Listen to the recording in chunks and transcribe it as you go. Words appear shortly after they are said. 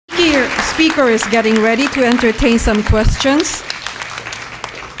speaker is getting ready to entertain some questions.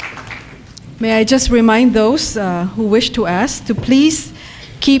 May I just remind those who wish to ask to please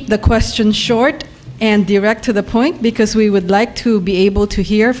keep the question short and direct to the point, because we would like to be able to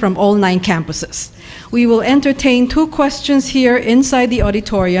hear from all 9 campuses. We will entertain 2 questions here inside the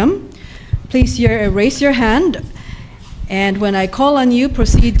auditorium. Please raise your hand, and when I call on you,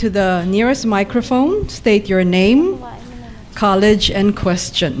 proceed to the nearest microphone, state your name, college, and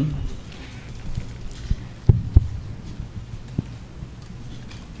question.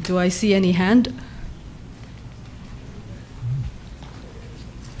 Do I see any hand?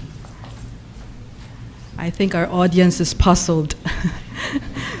 I think our audience is puzzled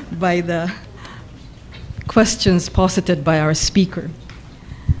by the questions posited by our speaker.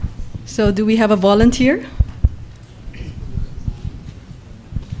 So do we have a volunteer?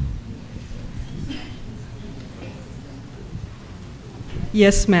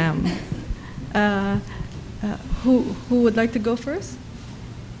 Yes, ma'am. Who would like to go first?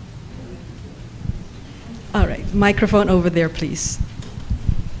 All right, microphone over there, please.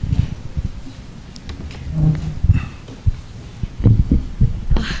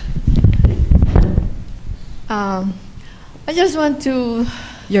 I just want to...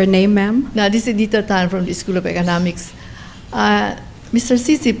 Your name, ma'am? Now, this is Dita Tan from the School of Economics. Mr.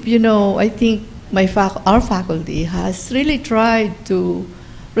 Sycip, you know, I think our faculty has really tried to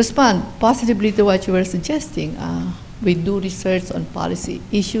respond positively to what you were suggesting. We do research on policy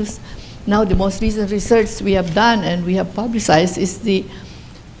issues. Now, the most recent research we have done and we have publicized is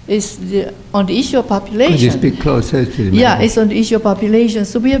on the issue of population. Could you speak closer to the Yeah, it's on the issue of population.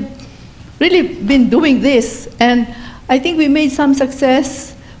 So we have really been doing this, and I think we made some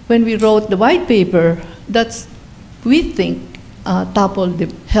success when we wrote the white paper that's, we think, helped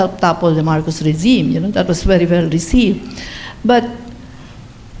topple the Marcos regime. You know, that was very well received. But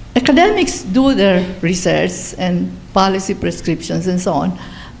academics do their research and policy prescriptions and so on,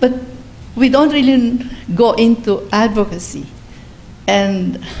 but we don't really go into advocacy.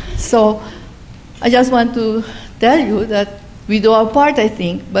 And so I just want to tell you that we do our part, I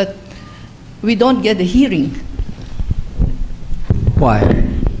think, but we don't get a hearing. Why?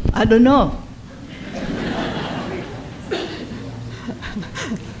 I don't know.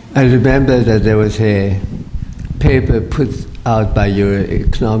 I remember that there was a paper put out by your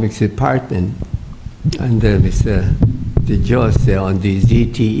economics department under Mr. De Jose on the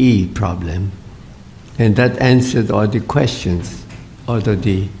ZTE problem, and that answered all the questions, although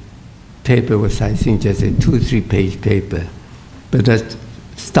the paper was, I think, just a 2-3 page paper, but that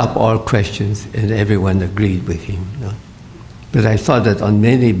stopped all questions and everyone agreed with him. No? But I thought that on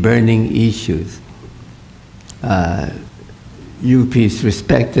many burning issues, UP is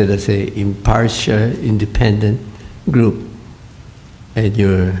respected as an impartial, independent group,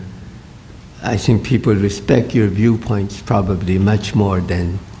 and I think people respect your viewpoints probably much more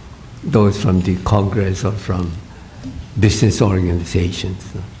than those from the Congress or from business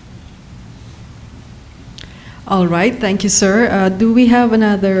organizations. All right, thank you, sir. Do we have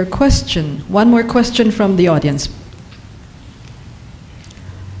another question? One more question from the audience.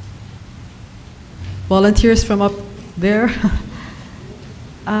 Volunteers from up there?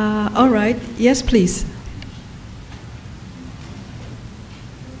 All right, yes, please.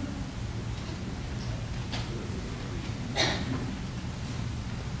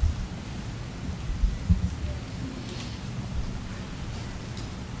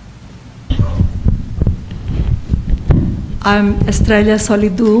 I'm Estrella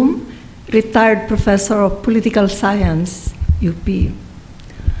Solidum, retired professor of political science, UP.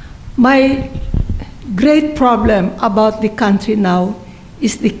 My great problem about the country now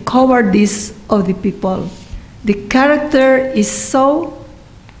is the cowardice of the people. The character is so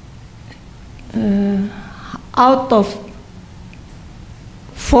out of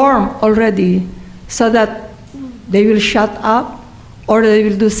form already, so that they will shut up or they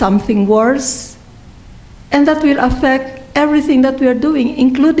will do something worse, and that will affect everything that we are doing,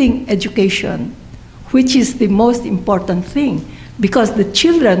 including education, which is the most important thing, because the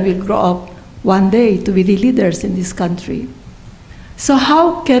children will grow up one day to be the leaders in this country. So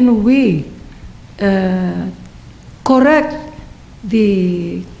how can we correct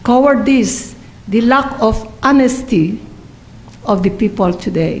the cowardice, the lack of honesty of the people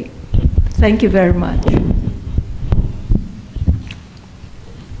today? Thank you very much.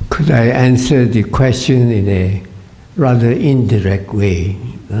 Could I answer the question in a rather indirect way?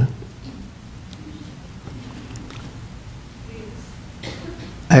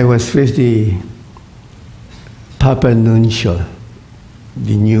 I was with the Papa Nuncio,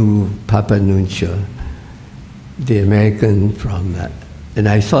 the new Papa Nuncio, the American from And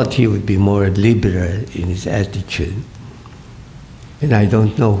I thought he would be more liberal in his attitude. And I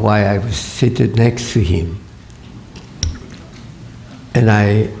don't know why I was seated next to him. And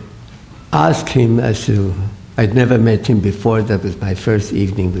I asked him as to, I'd never met him before, that was my first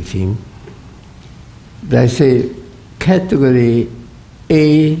evening with him. But I say, category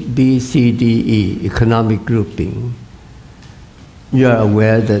A, B, C, D, E, economic grouping, you are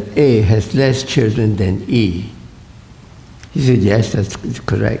aware that A has less children than E. He said, yes, that's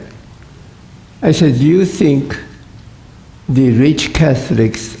correct. I said, do you think the rich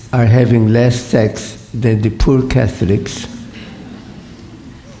Catholics are having less sex than the poor Catholics?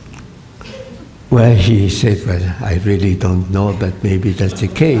 Well, he said, well, I really don't know, but maybe that's the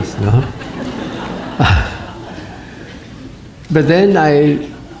case, no? But then I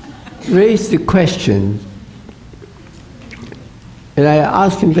raised the question, and I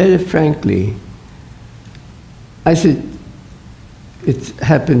asked him very frankly. I said, it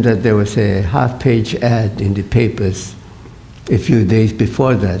happened that there was a half-page ad in the papers a few days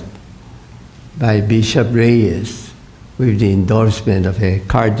before that by Bishop Reyes with the endorsement of a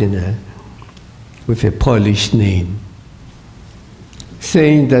cardinal with a Polish name,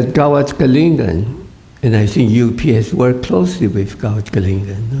 saying that Gawad Kalingan, and I think UP has worked closely with Gawad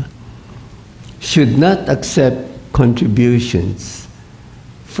Kalingan, should not accept contributions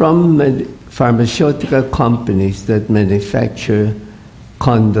from pharmaceutical companies that manufacture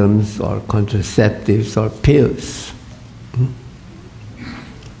condoms or contraceptives or pills.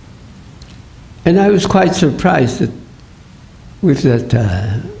 And I was quite surprised that with that,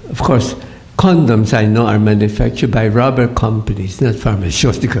 of course, condoms I know are manufactured by rubber companies, not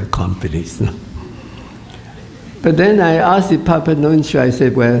pharmaceutical companies. No? But then I asked the Papa Nuncio, I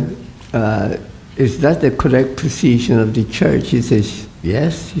said, well, is that the correct position of the church? He says,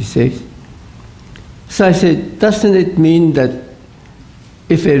 yes, he says. So I said, doesn't it mean that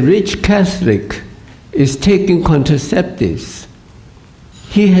if a rich Catholic is taking contraceptives,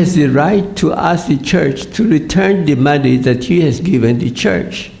 he has the right to ask the church to return the money that he has given the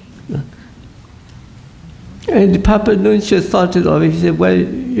church? And the Papa Nuncio thought it over. He said, well,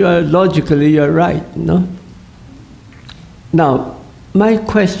 logically you're right, no? Now, my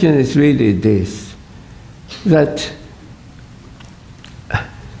question is really this, that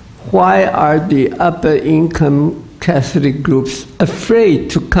why are the upper income Catholic groups afraid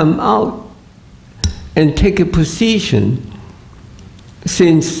to come out and take a position,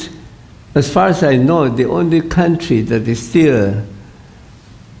 since, as far as I know, the only country that is still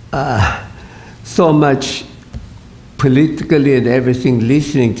so much politically and everything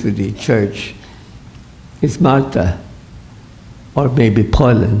listening to the church is Malta, or maybe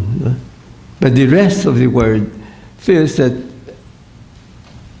Poland. No? But the rest of the world feels that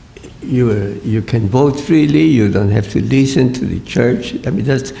you can vote freely, you don't have to listen to the church. I mean,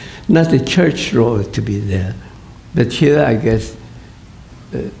 that's not a church role to be there. But here, I guess,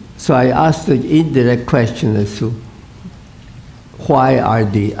 so I asked the indirect question as to why are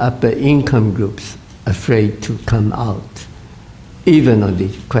the upper income groups afraid to come out, even on the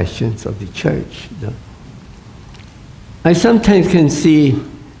questions of the church. You know? I sometimes can see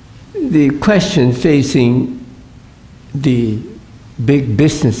the question facing the big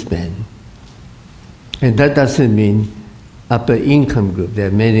businessmen, and that doesn't mean upper income group. There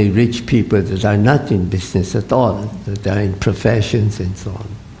are many rich people that are not in business at all, that are in professions and so on.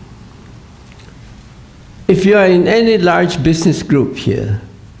 If you are in any large business group here,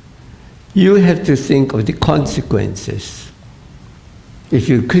 you have to think of the consequences. If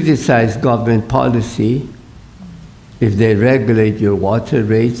you criticize government policy, if they regulate your water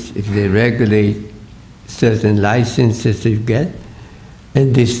rates, if they regulate certain licenses you get,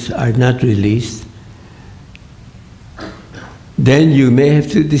 and these are not released, then you may have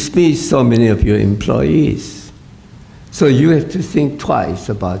to dismiss so many of your employees. So you have to think twice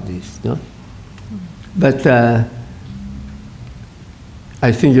about this, no? But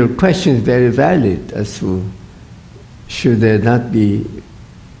I think your question is very valid as to should there not be,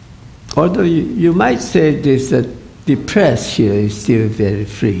 although you might say this, that the press here is still very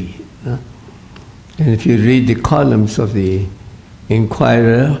free. No? And if you read the columns of the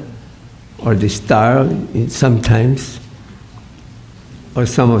Inquirer or the Star sometimes, or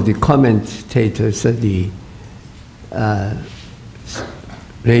some of the commentators of the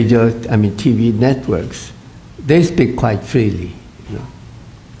TV networks, they speak quite freely. You know?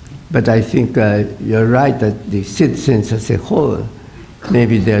 But I think you're right that the citizens as a whole,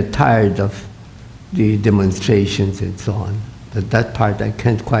 maybe they're tired of the demonstrations and so on. But that part I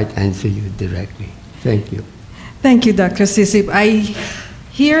can't quite answer you directly. Thank you. Thank you, Dr. Sycip. I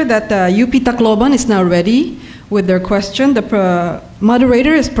hear that UP Tacloban is now ready with their question. The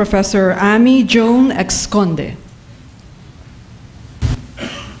moderator is Professor Amy Joan Exconde.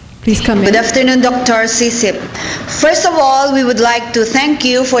 Please come in. Good afternoon, Dr. Sycip. First of all, we would like to thank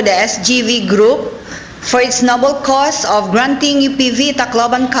you for the SGV Group for its noble cause of granting UPV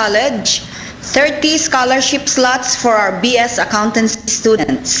Tacloban College 30 scholarship slots for our BS Accountancy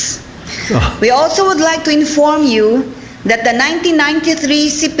students. We also would like to inform you that the 1993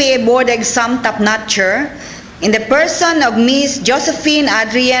 CPA Board Exam top-notcher, in the person of Miss Josephine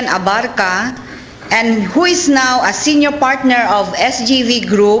Adrienne Abarca, and who is now a senior partner of SGV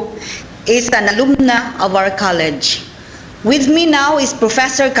Group, is an alumna of our college. With me now is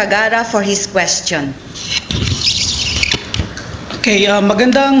Professor Cagara for his question. Okay,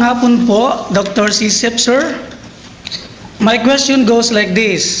 magandang hapon po, Dr. Sycip, sir. My question goes like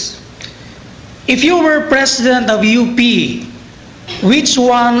this. If you were president of UP, which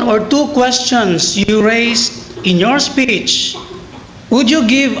one or two questions you raised in your speech would you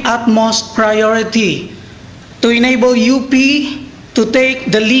give utmost priority to enable UP to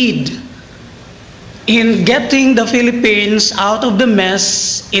take the lead in getting the Philippines out of the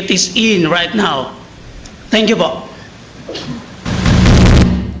mess it is in right now? Thank you po.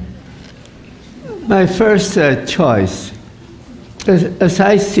 My first choice, as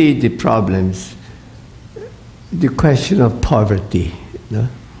I see the problems, the question of poverty,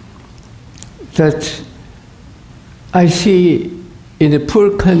 that I see in a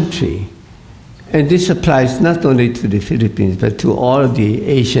poor country, and this applies not only to the Philippines, but to all the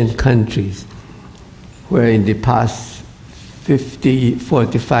Asian countries, where in the past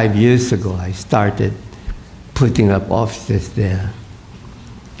 45 years ago, I started putting up offices there.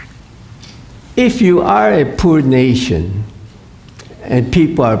 If you are a poor nation, and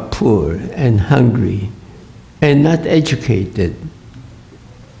people are poor and hungry and not educated,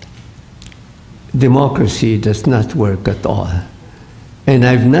 democracy does not work at all. And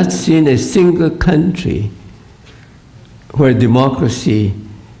I've not seen a single country where democracy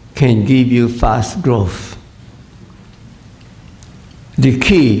can give you fast growth. The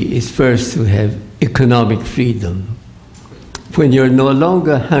key is first to have economic freedom. When you're no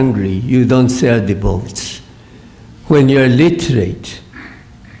longer hungry, you don't sell the votes. When you're literate,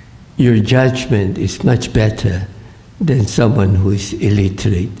 your judgment is much better than someone who is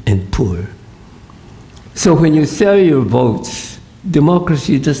illiterate and poor. So when you sell your votes,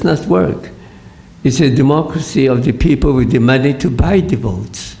 democracy does not work. It's a democracy of the people with the money to buy the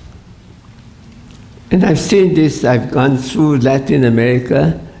votes. And I've seen this, I've gone through Latin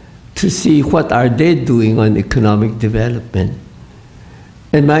America to see what are they doing on economic development.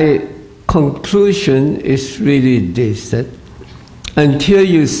 And my conclusion is really this, that until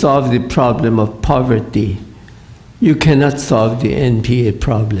you solve the problem of poverty, you cannot solve the NPA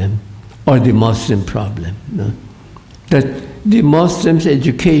problem or the Muslim problem. No? That the Muslims'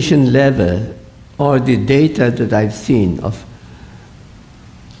 education level, or the data that I've seen of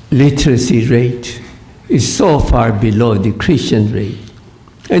literacy rate, is so far below the Christian rate.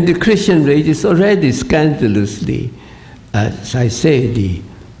 And the Christian rate is already scandalously, as I say, the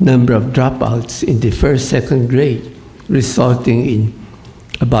number of dropouts in the first, second grade, resulting in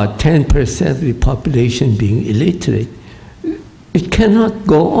about 10% of the population being illiterate. It cannot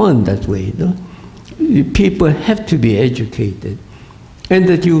go on that way. No? People have to be educated. And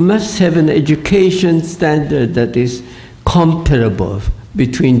that you must have an education standard that is comparable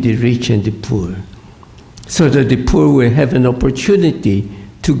between the rich and the poor, so that the poor will have an opportunity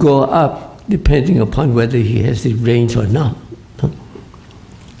to go up depending upon whether he has the range or not. No?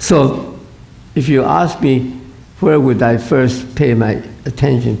 So if you ask me where would I first pay my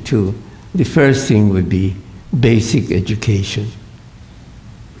attention to, the first thing would be basic education.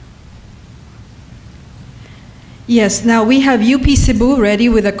 Yes, now we have UP Cebu ready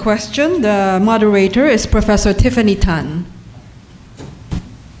with a question. The moderator is Professor Tiffany Tan.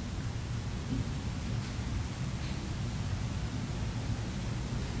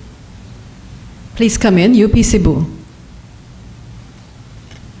 Please come in, UP Cebu.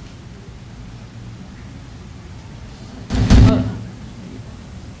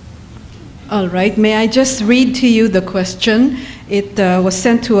 All right, may I just read to you the question? It was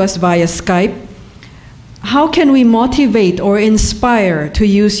sent to us via Skype. How can we motivate or inspire, to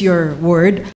use your word,